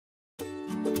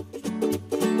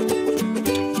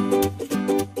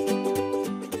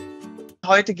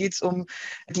Heute geht es um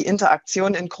die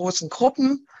Interaktion in großen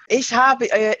Gruppen. Ich habe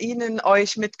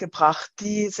euch mitgebracht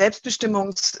die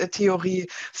Selbstbestimmungstheorie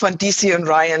von DC und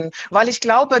Ryan, weil ich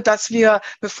glaube, dass wir,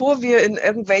 bevor wir in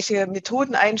irgendwelche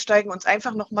Methoden einsteigen, uns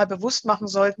einfach nochmal bewusst machen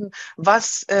sollten,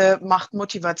 was macht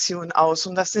Motivation aus.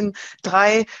 Und das sind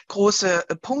 3 große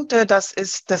Punkte. Das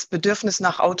ist das Bedürfnis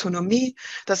nach Autonomie,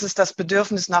 das ist das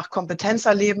Bedürfnis nach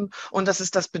Kompetenzerleben und das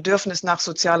ist das Bedürfnis nach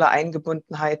sozialer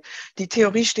Eingebundenheit. Die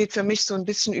Theorie steht für mich so ein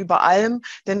bisschen über allem,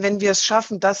 denn wenn wir es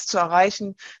schaffen, das zu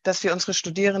erreichen, dass wir unsere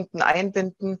Studierenden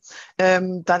einbinden,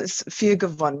 dann ist viel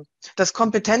gewonnen. Das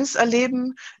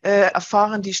Kompetenzerleben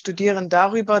erfahren die Studierenden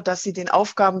darüber, dass sie den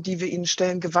Aufgaben, die wir ihnen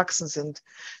stellen, gewachsen sind.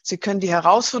 Sie können die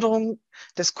Herausforderungen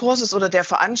des Kurses oder der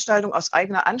Veranstaltung aus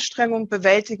eigener Anstrengung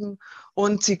bewältigen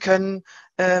und sie können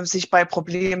sich bei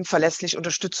Problemen verlässlich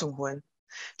Unterstützung holen.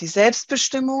 Die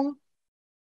Selbstbestimmung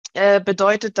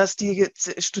bedeutet, dass die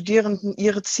Studierenden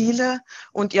ihre Ziele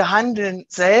und ihr Handeln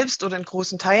selbst oder in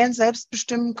großen Teilen selbst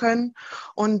bestimmen können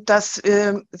und dass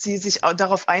sie sich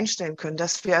darauf einstellen können,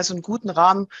 dass wir also einen guten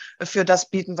Rahmen für das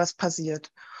bieten, was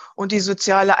passiert. Und die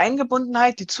soziale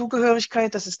Eingebundenheit, die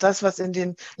Zugehörigkeit, das ist das, was in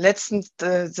den letzten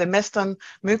Semestern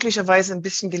möglicherweise ein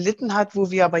bisschen gelitten hat,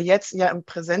 wo wir aber jetzt ja im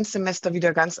Präsenzsemester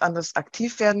wieder ganz anders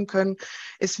aktiv werden können,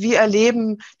 ist, wie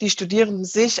erleben die Studierenden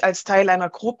sich als Teil einer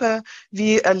Gruppe,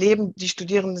 wie erleben die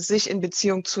Studierenden sich in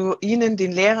Beziehung zu Ihnen,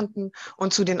 den Lehrenden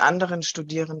und zu den anderen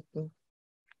Studierenden.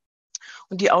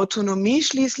 Und die Autonomie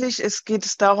schließlich, geht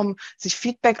es darum, sich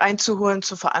Feedback einzuholen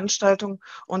zur Veranstaltung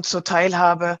und zur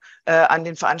Teilhabe an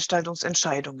den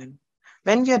Veranstaltungsentscheidungen.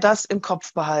 Wenn wir das im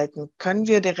Kopf behalten, können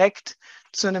wir direkt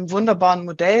zu einem wunderbaren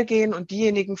Modell gehen und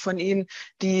diejenigen von Ihnen,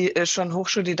 die schon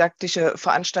hochschuldidaktische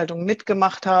Veranstaltungen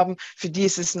mitgemacht haben, für die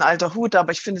ist es ein alter Hut,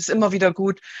 aber ich finde es immer wieder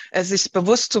gut, sich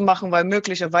bewusst zu machen, weil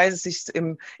möglicherweise sich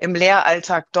im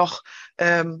Lehralltag doch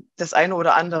das eine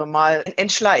oder andere Mal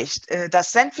entschleicht.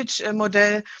 Das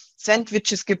Sandwich-Modell,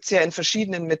 Sandwiches gibt es ja in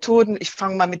verschiedenen Methoden. Ich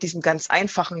fange mal mit diesem ganz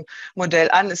einfachen Modell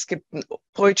an. Es gibt ein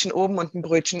Brötchen oben und ein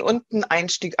Brötchen unten,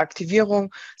 Einstieg,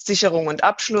 Aktivierung, Sicherung und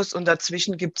Abschluss und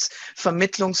dazwischen gibt es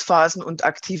Vermittlungsphasen und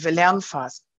aktive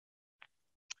Lernphasen.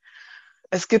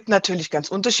 Es gibt natürlich ganz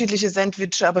unterschiedliche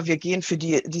Sandwiches, aber wir gehen für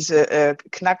diese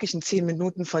knackigen 10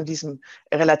 Minuten von diesem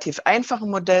relativ einfachen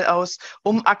Modell aus,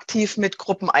 um aktiv mit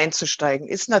Gruppen einzusteigen.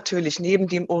 Ist natürlich neben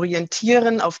dem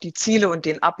Orientieren auf die Ziele und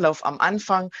den Ablauf am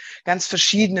Anfang ganz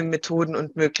verschiedene Methoden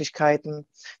und Möglichkeiten.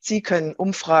 Sie können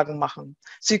Umfragen machen,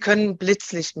 Sie können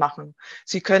Blitzlicht machen,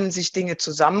 Sie können sich Dinge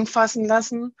zusammenfassen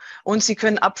lassen und Sie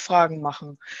können Abfragen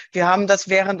machen. Wir haben das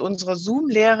während unserer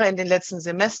Zoom-Lehre in den letzten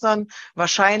Semestern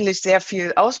wahrscheinlich sehr viel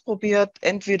ausprobiert,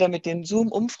 entweder mit den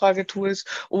Zoom-Umfragetools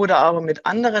oder aber mit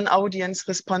anderen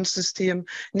Audience-Response-Systemen.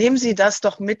 Nehmen Sie das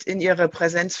doch mit in Ihre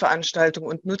Präsenzveranstaltung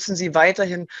und nutzen Sie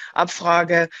weiterhin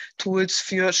Abfragetools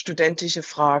für studentische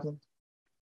Fragen.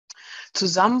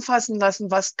 Zusammenfassen lassen,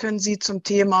 was können Sie zum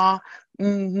Thema,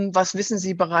 was wissen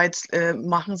Sie bereits,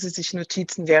 machen Sie sich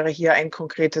Notizen, wäre hier ein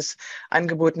konkretes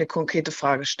Angebot, eine konkrete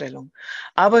Fragestellung.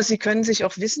 Aber Sie können sich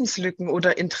auch Wissenslücken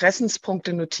oder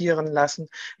Interessenspunkte notieren lassen.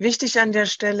 Wichtig an der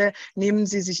Stelle, nehmen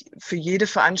Sie sich für jede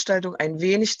Veranstaltung ein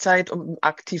wenig Zeit, um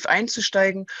aktiv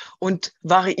einzusteigen und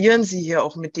variieren Sie hier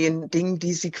auch mit den Dingen,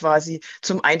 die Sie quasi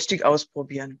zum Einstieg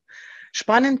ausprobieren.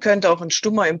 Spannend könnte auch ein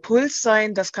stummer Impuls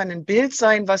sein. Das kann ein Bild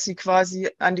sein, was Sie quasi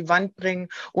an die Wand bringen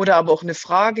oder aber auch eine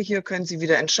Frage. Hier können Sie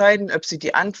wieder entscheiden, ob Sie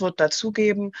die Antwort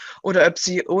dazugeben oder ob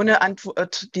Sie ohne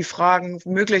Antwort die Fragen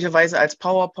möglicherweise als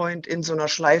PowerPoint in so einer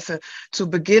Schleife zu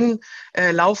Beginn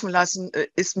laufen lassen.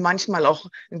 Ist manchmal auch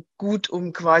gut,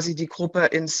 um quasi die Gruppe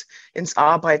ins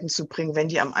Arbeiten zu bringen, wenn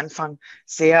die am Anfang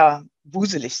sehr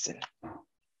wuselig sind.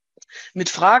 Mit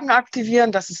Fragen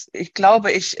aktivieren, das ist,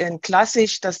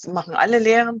 klassisch, das machen alle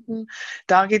Lehrenden.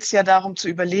 Da geht es ja darum zu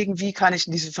überlegen, wie kann ich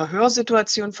diese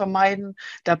Verhörsituation vermeiden.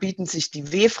 Da bieten sich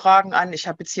die W-Fragen an. Ich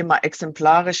habe jetzt hier mal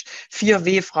exemplarisch 4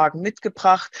 W-Fragen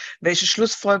mitgebracht. Welche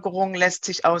Schlussfolgerungen lässt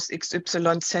sich aus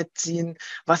XYZ ziehen?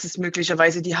 Was ist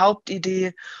möglicherweise die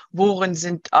Hauptidee? Worin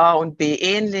sind A und B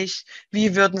ähnlich?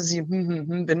 Wie würden Sie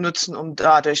benutzen, um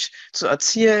dadurch zu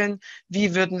erzielen?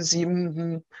 Wie würden Sie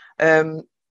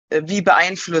wie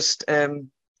beeinflusst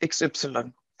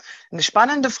XY? Eine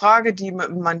spannende Frage, die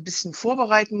man ein bisschen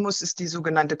vorbereiten muss, ist die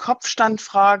sogenannte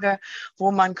Kopfstandfrage,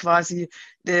 wo man quasi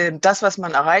das, was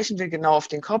man erreichen will, genau auf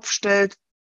den Kopf stellt.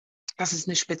 Das ist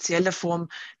eine spezielle Form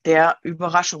der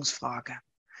Überraschungsfrage.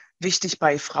 Wichtig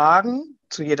bei Fragen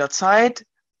zu jeder Zeit,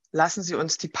 lassen Sie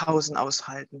uns die Pausen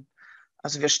aushalten.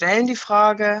 Also wir stellen die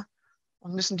Frage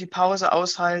und müssen die Pause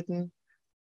aushalten.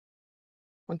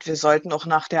 Und wir sollten auch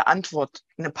nach der Antwort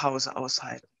eine Pause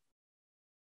aushalten.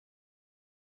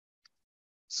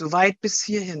 Soweit bis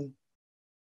hierhin.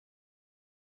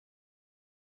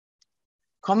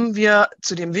 Kommen wir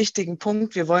zu dem wichtigen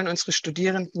Punkt. Wir wollen unsere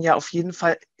Studierenden ja auf jeden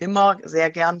Fall immer sehr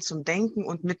gern zum Denken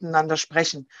und miteinander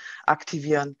sprechen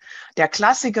aktivieren. Der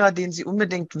Klassiker, den Sie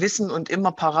unbedingt wissen und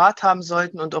immer parat haben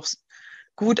sollten und auch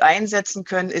gut einsetzen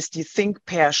können, ist die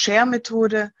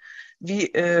Think-Pair-Share-Methode,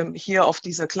 wie hier auf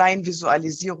dieser kleinen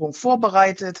Visualisierung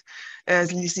vorbereitet.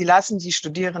 Sie lassen die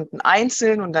Studierenden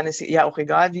einzeln, und dann ist ja auch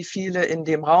egal, wie viele in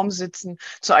dem Raum sitzen,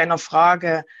 zu einer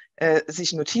Frage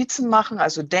sich Notizen machen,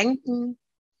 also denken.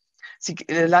 Sie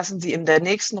lassen sie in der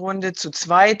nächsten Runde zu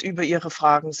zweit über ihre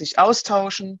Fragen sich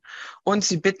austauschen, und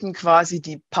Sie bitten quasi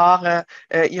die Paare,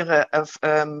 ihre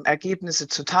Ergebnisse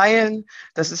zu teilen.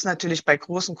 Das ist natürlich bei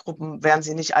großen Gruppen, werden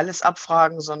Sie nicht alles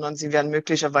abfragen, sondern Sie werden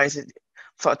möglicherweise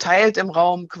verteilt im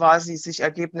Raum quasi sich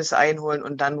Ergebnisse einholen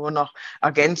und dann nur noch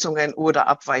Ergänzungen oder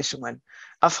Abweichungen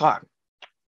erfragen.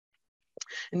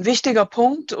 Ein wichtiger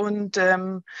Punkt, und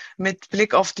mit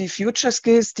Blick auf die Future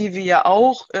Skills, die wir ja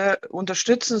auch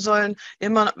unterstützen sollen,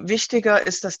 immer wichtiger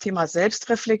ist das Thema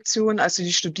Selbstreflexion, also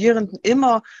die Studierenden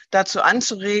immer dazu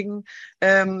anzuregen,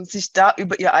 sich da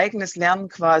über ihr eigenes Lernen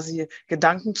quasi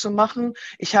Gedanken zu machen.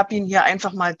 Ich habe Ihnen hier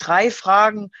einfach mal 3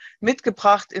 Fragen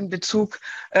mitgebracht in Bezug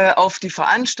auf die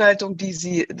Veranstaltung, die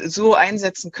Sie so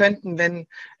einsetzen könnten, wenn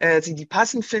Sie die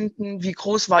passend finden. Wie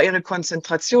groß war Ihre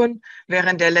Konzentration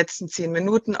während der letzten 10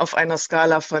 Minuten auf einer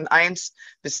Skala von 1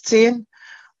 bis 10?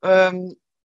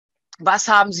 Was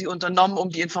haben Sie unternommen,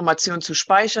 um die Information zu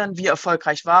speichern? Wie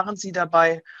erfolgreich waren Sie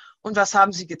dabei? Und was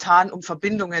haben Sie getan, um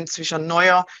Verbindungen zwischen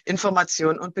neuer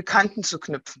Information und Bekannten zu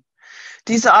knüpfen?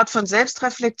 Diese Art von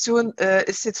Selbstreflexion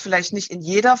ist jetzt vielleicht nicht in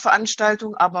jeder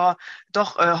Veranstaltung, aber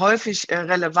doch häufig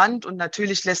relevant, und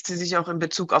natürlich lässt sie sich auch in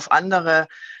Bezug auf andere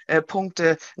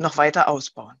Punkte noch weiter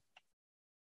ausbauen.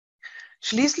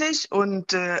 Schließlich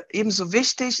und ebenso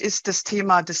wichtig ist das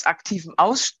Thema des aktiven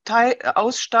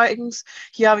Aussteigens.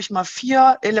 Hier habe ich mal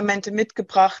 4 Elemente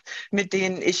mitgebracht, mit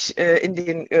denen ich in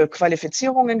den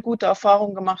Qualifizierungen gute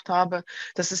Erfahrungen gemacht habe.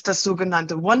 Das ist das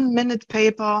sogenannte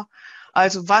One-Minute-Paper.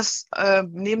 Also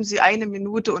nehmen Sie 1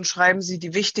 Minute und schreiben Sie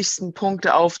die wichtigsten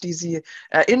Punkte auf, die Sie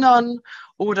erinnern,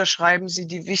 oder schreiben Sie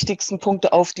die wichtigsten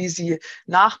Punkte auf, die Sie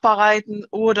nachbereiten,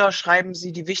 oder schreiben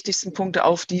Sie die wichtigsten Punkte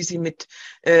auf, die Sie mit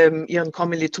Ihren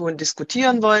Kommilitonen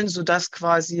diskutieren wollen, sodass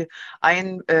quasi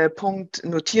ein Punkt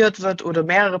notiert wird oder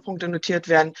mehrere Punkte notiert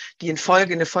werden, die in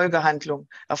Folge eine Folgehandlung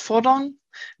erfordern.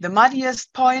 The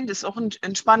muddiest point ist auch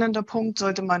ein spannender Punkt,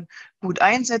 sollte man gut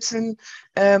einsetzen.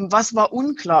 Was war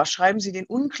unklar? Schreiben Sie den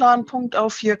unklaren Punkt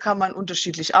auf. Hier kann man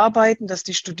unterschiedlich arbeiten, dass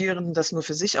die Studierenden das nur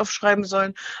für sich aufschreiben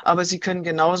sollen, aber sie können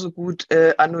genauso gut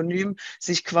anonym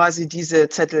sich quasi diese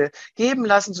Zettel geben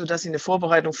lassen, sodass Sie eine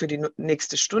Vorbereitung für die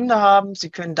nächste Stunde haben.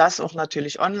 Sie können das auch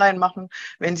natürlich online machen.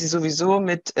 Wenn Sie sowieso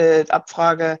mit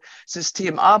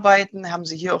Abfragesystem arbeiten, haben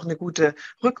Sie hier auch eine gute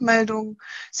Rückmeldung.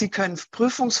 Sie können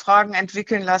Prüfungsfragen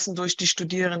entwickeln lassen durch die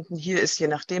Studierenden. Hier ist, je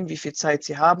nachdem, wie viel Zeit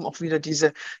Sie haben, auch wieder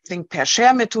diese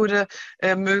Think-Pair-Share-Methode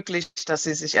möglich, dass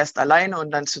Sie sich erst alleine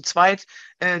und dann zu zweit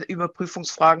über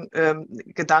Prüfungsfragen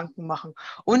Gedanken machen.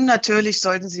 Und natürlich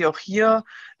sollten Sie auch hier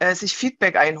sich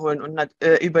Feedback einholen und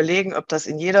überlegen, ob das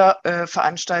in jeder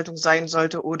Veranstaltung sein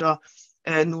sollte oder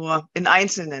nur in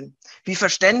einzelnen. Wie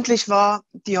verständlich war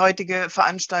die heutige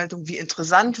Veranstaltung? Wie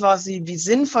interessant war sie? Wie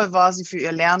sinnvoll war sie für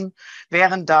Ihr Lernen?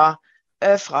 Wären da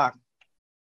Fragen?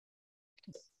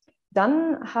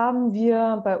 Dann haben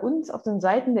wir bei uns auf den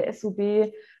Seiten der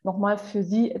SuB nochmal für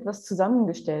Sie etwas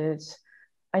zusammengestellt.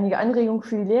 Einige Anregungen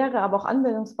für die Lehre, aber auch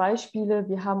Anwendungsbeispiele.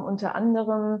 Wir haben unter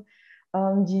anderem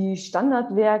die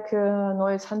Standardwerke,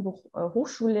 neues Handbuch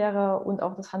Hochschullehrer und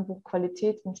auch das Handbuch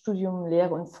Qualität im Studium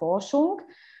Lehre und Forschung.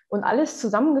 Und alles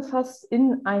zusammengefasst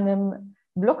in einem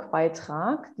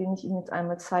Blogbeitrag, den ich Ihnen jetzt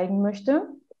einmal zeigen möchte.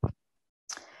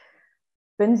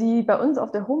 Wenn Sie bei uns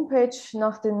auf der Homepage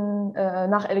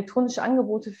nach elektronische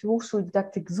Angebote für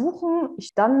Hochschuldidaktik suchen,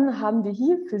 dann haben wir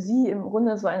hier für Sie im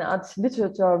Grunde so eine Art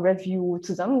Literature Review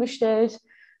zusammengestellt,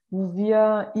 wo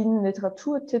wir Ihnen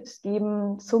Literaturtipps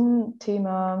geben zum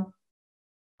Thema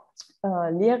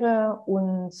Lehre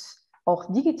und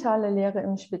auch digitale Lehre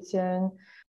im Speziellen.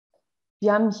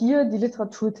 Wir haben hier die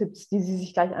Literaturtipps, die Sie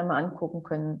sich gleich einmal angucken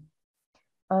können.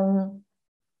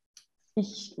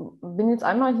 Ich bin jetzt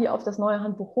einmal hier auf das neue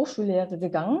Handbuch Hochschullehre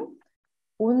gegangen,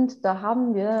 und da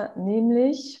haben wir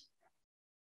nämlich,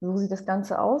 so sieht das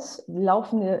Ganze aus,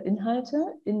 laufende Inhalte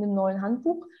in dem neuen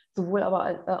Handbuch, sowohl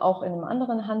aber auch in einem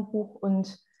anderen Handbuch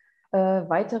und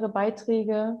weitere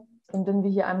Beiträge. Und wenn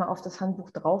wir hier einmal auf das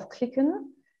Handbuch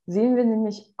draufklicken, sehen wir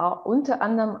nämlich unter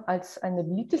anderem als eine der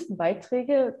beliebtesten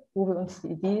Beiträge, wo wir uns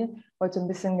die Idee heute ein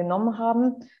bisschen genommen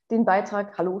haben, den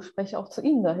Beitrag Hallo, spreche, auch zu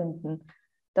Ihnen da hinten.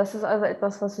 Das ist also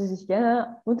etwas, was Sie sich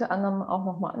gerne unter anderem auch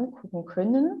nochmal angucken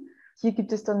können. Hier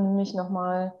gibt es dann nämlich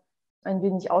nochmal ein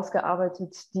wenig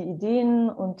ausgearbeitet die Ideen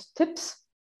und Tipps.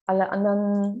 Alle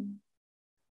anderen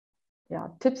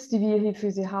Tipps, die wir hier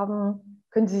für Sie haben,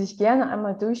 können Sie sich gerne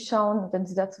einmal durchschauen. Und wenn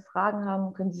Sie dazu Fragen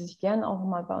haben, können Sie sich gerne auch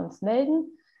nochmal bei uns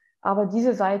melden. Aber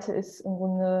diese Seite ist im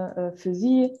Grunde für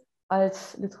Sie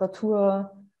als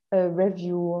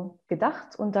Literatur-Review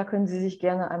gedacht. Und da können Sie sich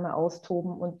gerne einmal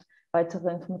austoben und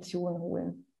weitere Informationen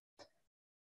holen.